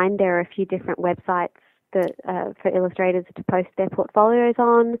online. There are a few different websites that for illustrators to post their portfolios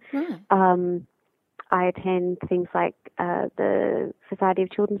on. Right. I attend things like the Society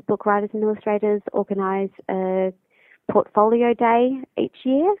of Children's Book Writers and Illustrators organise a portfolio day each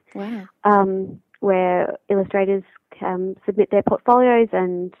year. Wow. Where illustrators can submit their portfolios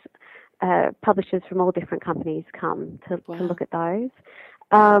and publishers from all different companies come to look at those.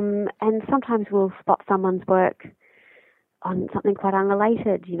 And sometimes we'll spot someone's work on something quite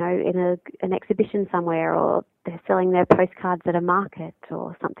unrelated, in an exhibition somewhere, or they're selling their postcards at a market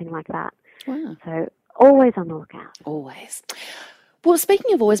or something like that. Wow. So always on the lookout. Always. Well,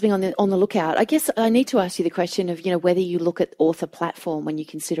 speaking of always being on the lookout, I guess I need to ask you the question of, whether you look at author platform when you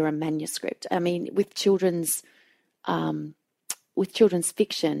consider a manuscript. I mean, with children's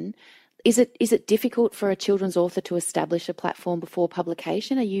fiction, is it difficult for a children's author to establish a platform before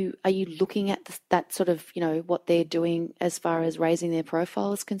publication? Are you looking at that sort of, what they're doing as far as raising their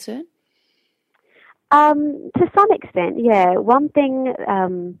profile is concerned? To some extent, yeah. One thing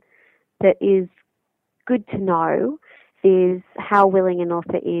that is good to know is how willing an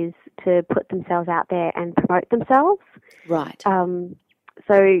author is to put themselves out there and promote themselves. Right. So,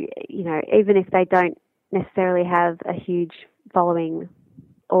 even if they don't necessarily have a huge following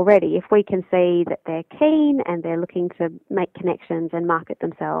already. If we can see that they're keen and they're looking to make connections and market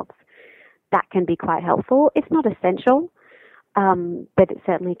themselves, that can be quite helpful. It's not essential, but it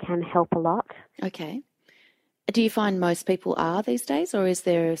certainly can help a lot. Okay. Do you find most people are these days, or is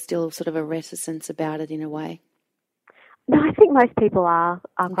there still sort of a reticence about it in a way? No, I think most people are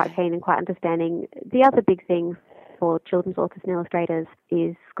quite keen and quite understanding. The other big thing for children's authors and illustrators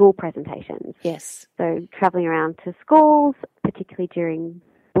is school presentations. Yes. So travelling around to schools, particularly during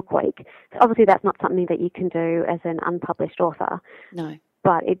book week. So obviously that's not something that you can do as an unpublished author. No.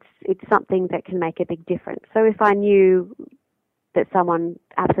 But it's something that can make a big difference. So if I knew that someone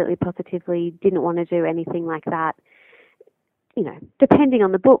absolutely positively didn't want to do anything like that, you know, depending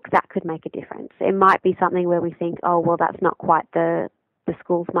on the book, that could make a difference. It might be something where we think, oh, well, that's not quite the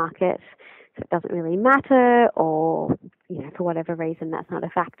school's market, so it doesn't really matter, or, you know, for whatever reason, that's not a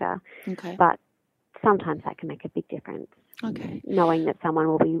factor. Okay. But sometimes that can make a big difference. Okay. Knowing that someone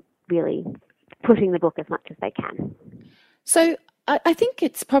will be really pushing the book as much as they can. So I think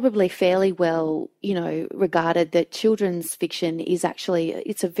it's probably fairly well, you know, regarded that children's fiction is actually,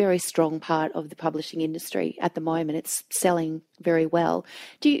 it's a very strong part of the publishing industry at the moment. It's selling very well.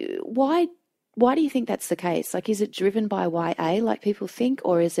 Why do you think that's the case? Like, is it driven by YA, like people think,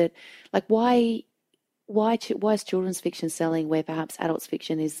 or is it like why is children's fiction selling where perhaps adult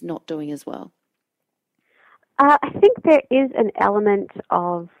fiction is not doing as well? I think there is an element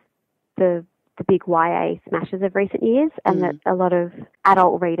of the big YA smashes of recent years, and that a lot of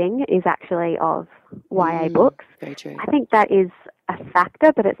adult reading is actually of YA books. Very true. I think that is a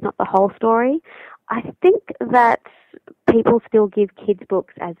factor, but it's not the whole story. I think that people still give kids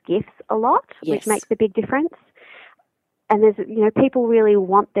books as gifts a lot, which makes a big difference. And there's, you know, people really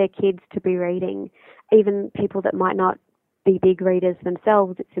want their kids to be reading. Even people that might not be big readers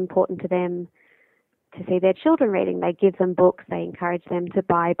themselves, it's important to them to see their children reading. They give them books, they encourage them to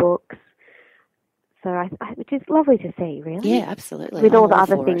buy books. So which is lovely to see, really. Yeah, absolutely. With all the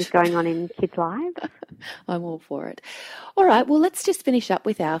other things going on in kids' lives. I'm all for it. All right, well, let's just finish up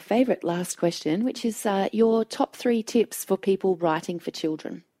with our favourite last question, which is your top 3 tips for people writing for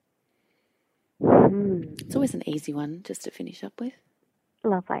children. It's always an easy one just to finish up with.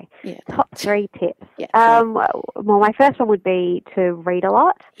 Lovely. Yeah. Top 3 tips. Yeah, sure. Well, my first one would be to read a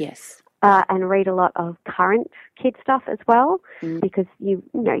lot. Yes. And read a lot of current kid stuff as well, because you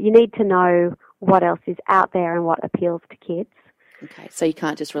need to know what else is out there and what appeals to kids. Okay, so you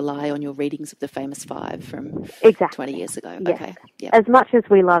can't just rely on your readings of the famous 5 from 20 years ago. Yes. Okay, yeah. As much as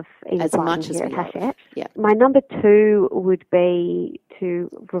we love as much as here we at love. Hachette. Yeah. My number 2 would be to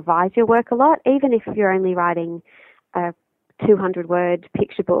revise your work a lot, even if you're only writing a 200-word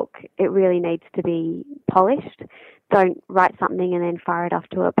picture book. It really needs to be polished. Don't write something and then fire it off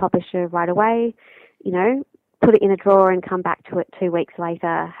to a publisher right away. You know, put it in a drawer and come back to it 2 weeks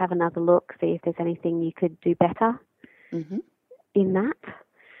later, have another look, see if there's anything you could do better in that.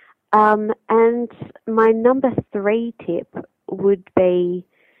 And my number 3 tip would be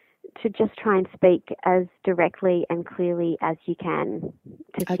to just try and speak as directly and clearly as you can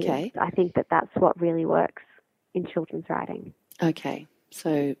to kids. I think that that's what really works in children's writing. Okay,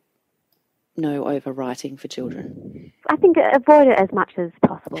 so no overwriting for children. I think avoid it as much as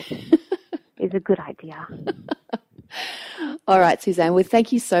possible is a good idea. All right, Suzanne. Well,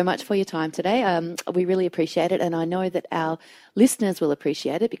 thank you so much for your time today. We really appreciate it, and I know that our listeners will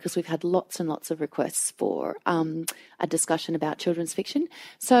appreciate it because we've had lots and lots of requests for a discussion about children's fiction.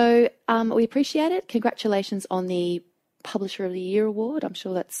 So we appreciate it. Congratulations on the Publisher of the Year award. I'm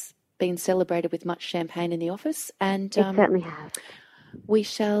sure that's been celebrated with much champagne in the office. And it certainly has. We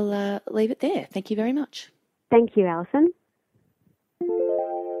shall leave it there. Thank you very much. Thank you, Alison.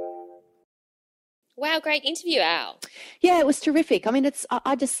 Wow, great interview, Al. Yeah, it was terrific. I mean,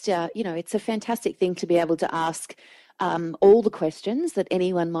 I just, it's a fantastic thing to be able to ask all the questions that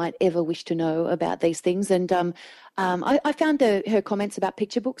anyone might ever wish to know about these things. And I found her comments about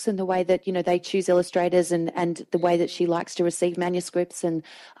picture books and the way that, they choose illustrators and the way that she likes to receive manuscripts. And,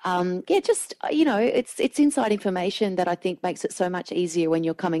 it's inside information that I think makes it so much easier when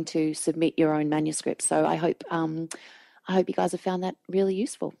you're coming to submit your own manuscript. So I hope you guys have found that really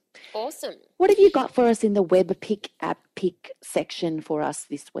useful. Awesome. What have you got for us in the web pick app pick section for us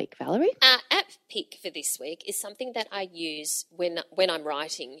this week, Valerie? App pick for this week is something that I use when I'm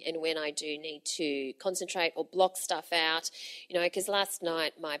writing and when I do need to concentrate or block stuff out, because last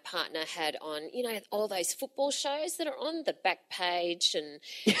night my partner had on, all those football shows that are on the back page and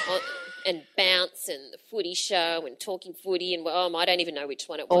and Bounce and the Footy Show and Talking Footy and I don't even know which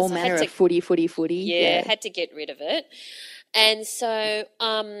one it was. All manner of footy. Yeah, had to get rid of it. And so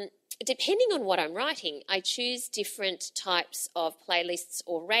depending on what I'm writing, I choose different types of playlists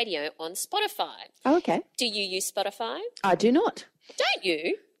or radio on Spotify. Oh, okay. Do you use Spotify? I do not. Don't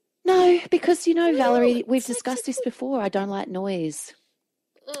you? No, because, Valerie, we've discussed this before. I don't like noise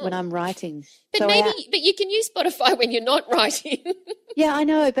when I'm writing. But So but you can use Spotify when you're not writing. yeah, I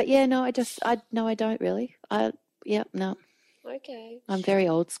know. But yeah, no, I don't really. No, Okay. I'm very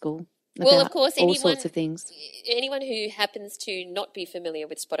old school. Well, of about course, all sorts of things. anyone who happens to not be familiar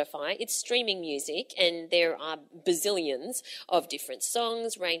with Spotify, it's streaming music, and there are bazillions of different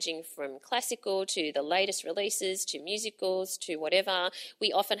songs ranging from classical to the latest releases to musicals to whatever.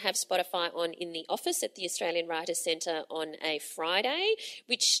 We often have Spotify on in the office at the Australian Writers Centre on a Friday,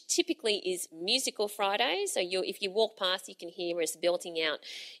 which typically is Musical Friday. So if you walk past, you can hear us belting out,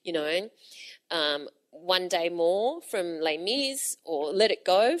 One Day More from Les Mis or Let It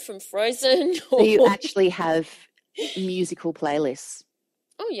Go from Frozen. So you actually have musical playlists.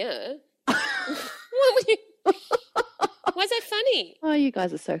 Oh, yeah. Why is that funny? Oh, you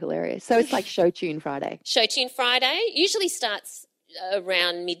guys are so hilarious. So it's like Show Tune Friday. Show Tune Friday usually starts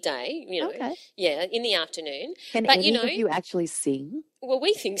around midday, Okay. Yeah, in the afternoon. Can But, any of you actually sing? Well,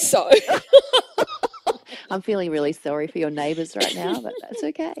 we think so. I'm feeling really sorry for your neighbours right now, but that's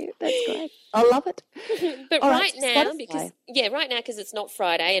okay. That's great. I love it. But All right now, Spotify. because it's not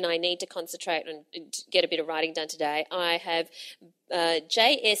Friday and I need to concentrate and get a bit of writing done today, I have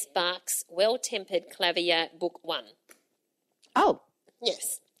J.S. Bach's Well-Tempered Clavier Book 1. Oh,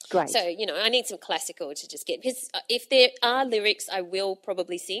 Yes. great. So, I need some classical to just get, because if there are lyrics, I will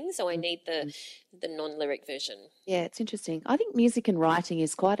probably sing, so I need the non-lyric version. Yeah, it's interesting. I think music and writing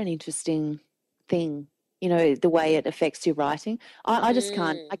is quite an interesting thing. The way it affects your writing. I just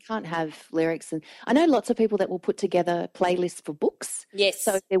can't have lyrics. And I know lots of people that will put together playlists for books. Yes.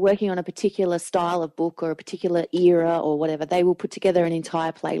 So if they're working on a particular style of book or a particular era or whatever, they will put together an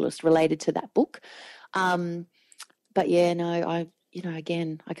entire playlist related to that book. But yeah, no,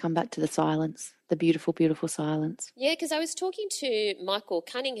 again, I come back to the silence, the beautiful, beautiful silence. Yeah, because I was talking to Michael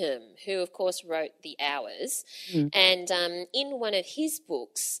Cunningham, who, of course, wrote The Hours. And in one of his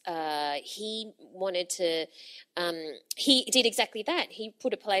books, he wanted to he did exactly that. He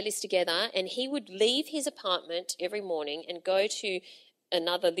put a playlist together and he would leave his apartment every morning and go to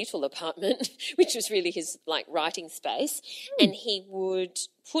another little apartment, which was really his, writing space, and he would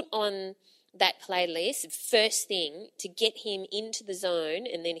put on that playlist first thing to get him into the zone,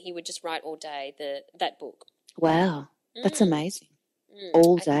 and then he would just write all day that book. Wow, that's amazing.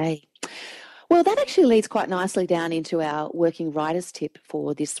 All day. Well, that actually leads quite nicely down into our working writers tip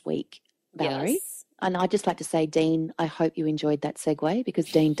for this week, Valerie. Yes. And I'd just like to say, Dean, I hope you enjoyed that segue,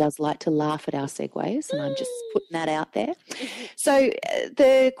 because Dean does like to laugh at our segues, and I'm just putting that out there. So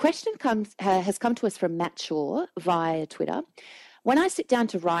the question has come to us from Matt Shaw via Twitter. When I sit down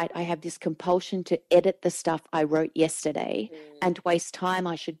to write, I have this compulsion to edit the stuff I wrote yesterday and waste time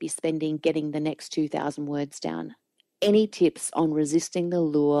I should be spending getting the next 2,000 words down. Any tips on resisting the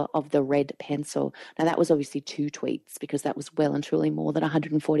lure of the red pencil? Now, that was obviously 2 tweets, because that was well and truly more than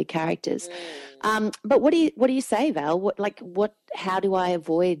 140 characters. But what do you say, Val? How do I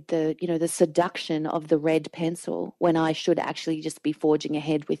avoid the seduction of the red pencil when I should actually just be forging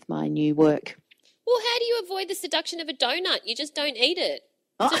ahead with my new work? Well, how do you avoid the seduction of a donut? You just don't eat it.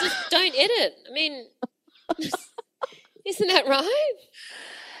 So just don't eat it. I mean, isn't that right?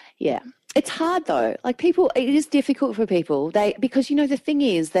 Yeah. It's hard though. It is difficult for people. Because the thing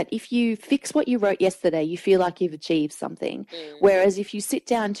is that if you fix what you wrote yesterday, you feel like you've achieved something. Whereas if you sit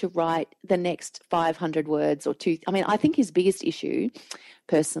down to write the next 500 words or I think his biggest issue,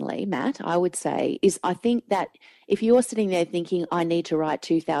 personally, Matt, I would say, is I think that if you're sitting there thinking, I need to write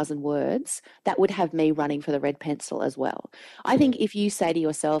 2,000 words, that would have me running for the red pencil as well. I think if you say to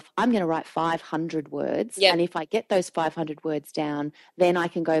yourself, I'm going to write 500 words, and if I get those 500 words down, then I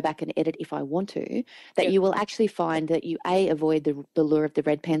can go back and edit if I want to, that you will actually find that you, avoid the lure of the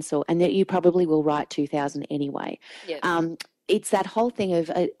red pencil, and that you probably will write 2,000 anyway. It's that whole thing of,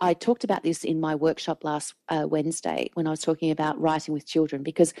 I talked about this in my workshop last Wednesday when I was talking about writing with children,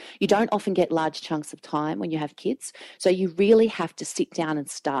 because you don't often get large chunks of time when you have kids. So you really have to sit down and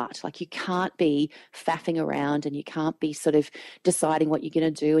start. You can't be faffing around, and you can't be sort of deciding what you're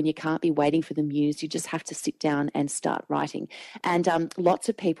going to do, and you can't be waiting for the muse. You just have to sit down and start writing. And lots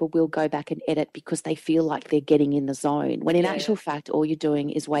of people will go back and edit because they feel like they're getting in the zone, when in actual fact, all you're doing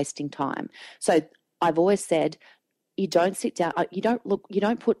is wasting time. So I've always said, you don't sit down, you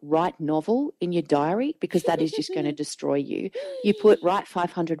don't put write novel in your diary, because that is just going to destroy you. You put write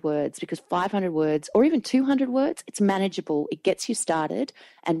 500 words, because 500 words or even 200 words, it's manageable. It gets you started.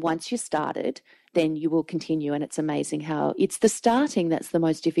 And once you're started, then you will continue. And it's amazing how it's the starting that's the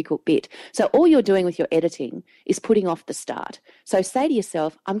most difficult bit. So all you're doing with your editing is putting off the start. So say to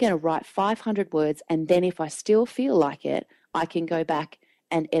yourself, I'm going to write 500 words, and then if I still feel like it, I can go back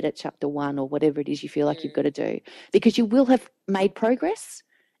and edit chapter 1 or whatever it is you feel like you've got to do, because you will have made progress,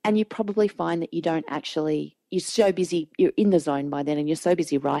 and you probably find that you don't actually, you're so busy, you're in the zone by then, and you're so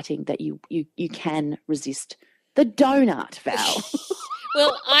busy writing that you can resist the donut, Val.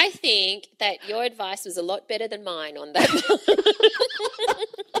 Well, I think that your advice was a lot better than mine on that.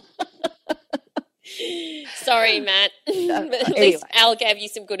 Sorry, Matt. But at least Al gave you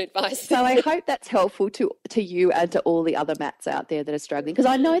some good advice. So I hope that's helpful to you and to all the other Matts out there that are struggling, because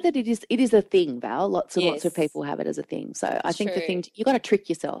I know that it is a thing, Val. Lots of people have it as a thing. So I think the thing, you got to trick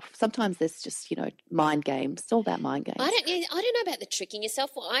yourself. Sometimes there's just, mind games. It's all about mind games. I don't know about the tricking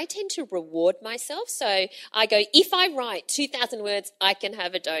yourself. Well, I tend to reward myself. So I go, if I write 2,000 words, I can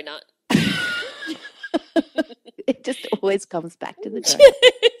have a donut. It just always comes back to the donut.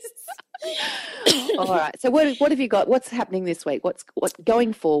 All right. So what have you got? What's happening this week? What's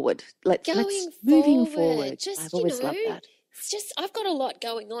going forward? Moving forward. I've always loved that. It's just, I've got a lot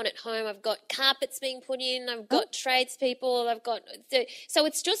going on at home. I've got carpets being put in. I've got tradespeople. So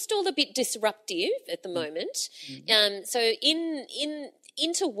it's just all a bit disruptive at the moment. So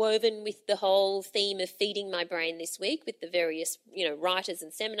interwoven with the whole theme of feeding my brain this week with the various, writers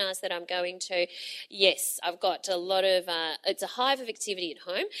and seminars that I'm going to. Yes, I've got a lot of, it's a hive of activity at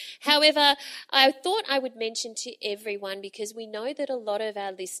home. However, I thought I would mention to everyone, because we know that a lot of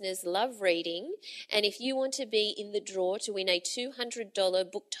our listeners love reading, and if you want to be in the draw to win a $200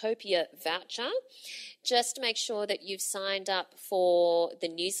 Booktopia voucher, just make sure that you've signed up for the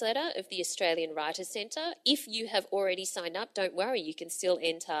newsletter of the Australian Writers Centre. If you have already signed up, don't worry, you can still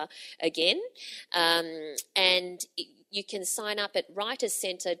enter again. And you can sign up at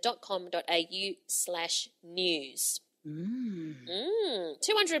writerscentre.com.au/news.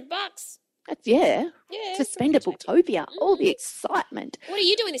 $200. Yeah. To spend at Booktopia. All the excitement. What are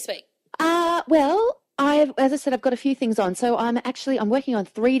you doing this week? Well, as I said, I've got a few things on. So I'm working on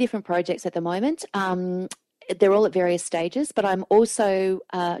 3 different projects at the moment. They're all at various stages, but I'm also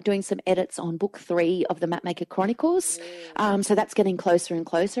doing some edits on book 3 of the Mapmaker Chronicles. So that's getting closer and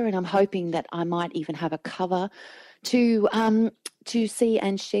closer, and I'm hoping that I might even have a cover to see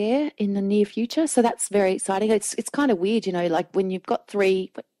and share in the near future. So that's very exciting. It's kind of weird, like when you've got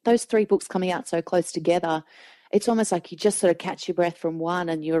those 3 books coming out so close together, it's almost like you just sort of catch your breath from one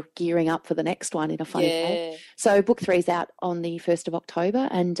and you're gearing up for the next one in a funny way. So book 3 is out on the 1st of October,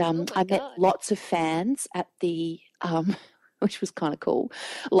 and I met lots of fans at the which was kind of cool.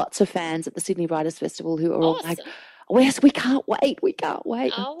 Lots of fans at the Sydney Writers Festival who are all like, "Oh, yes, we can't wait. Oh,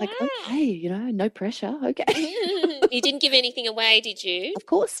 wow. Like, okay, no pressure. Okay." You didn't give anything away, did you? Of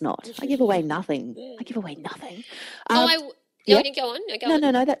course not. I give away nothing. You didn't go on?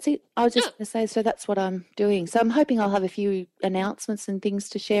 No, that's it. I was just going to say, so that's what I'm doing. So I'm hoping I'll have a few announcements and things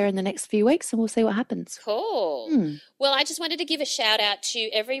to share in the next few weeks, and we'll see what happens. Cool. Well, I just wanted to give a shout out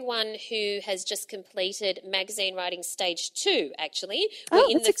to everyone who has just completed magazine writing stage 2, actually.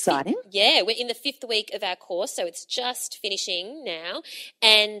 That's exciting. We're in the 5th week of our course, so it's just finishing now.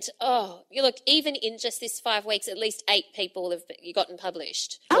 And, look, even in just this 5 weeks, at least 8 people have gotten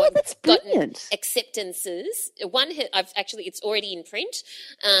published. That's brilliant. Acceptances. It's already in print,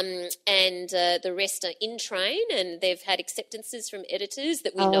 and the rest are in train, and they've had acceptances from editors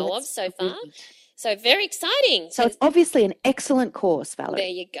that we know of so far. So very exciting. So it's obviously an excellent course, Valerie. There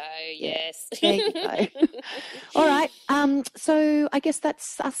you go, yes. There you go. All right, so I guess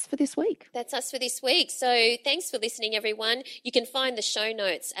that's us for this week. That's us for this week. So thanks for listening, everyone. You can find the show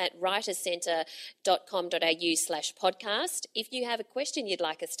notes at writerscentre.com.au/podcast. If you have a question you'd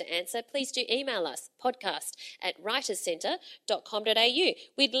like us to answer, please do email us, podcast@writerscentre.com.au.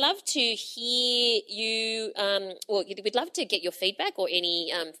 We'd love to hear you, we'd love to get your feedback or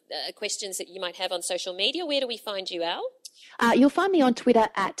any questions that you might have on social media. Where do we find you, Al? You'll find me on Twitter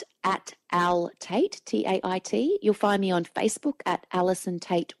at Al Tate, Tait. You'll find me on Facebook at Alison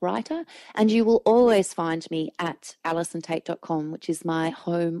Tate Writer, and you will always find me at alisontate.com, which is my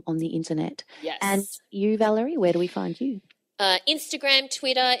home on the internet. Yes. And you, Valerie, where do we find you? Instagram,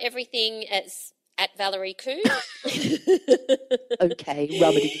 Twitter, everything at Valerie Khoo. Okay,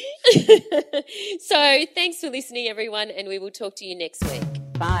 rubbity. So thanks for listening, everyone, and we will talk to you next week.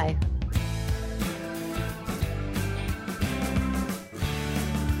 Bye.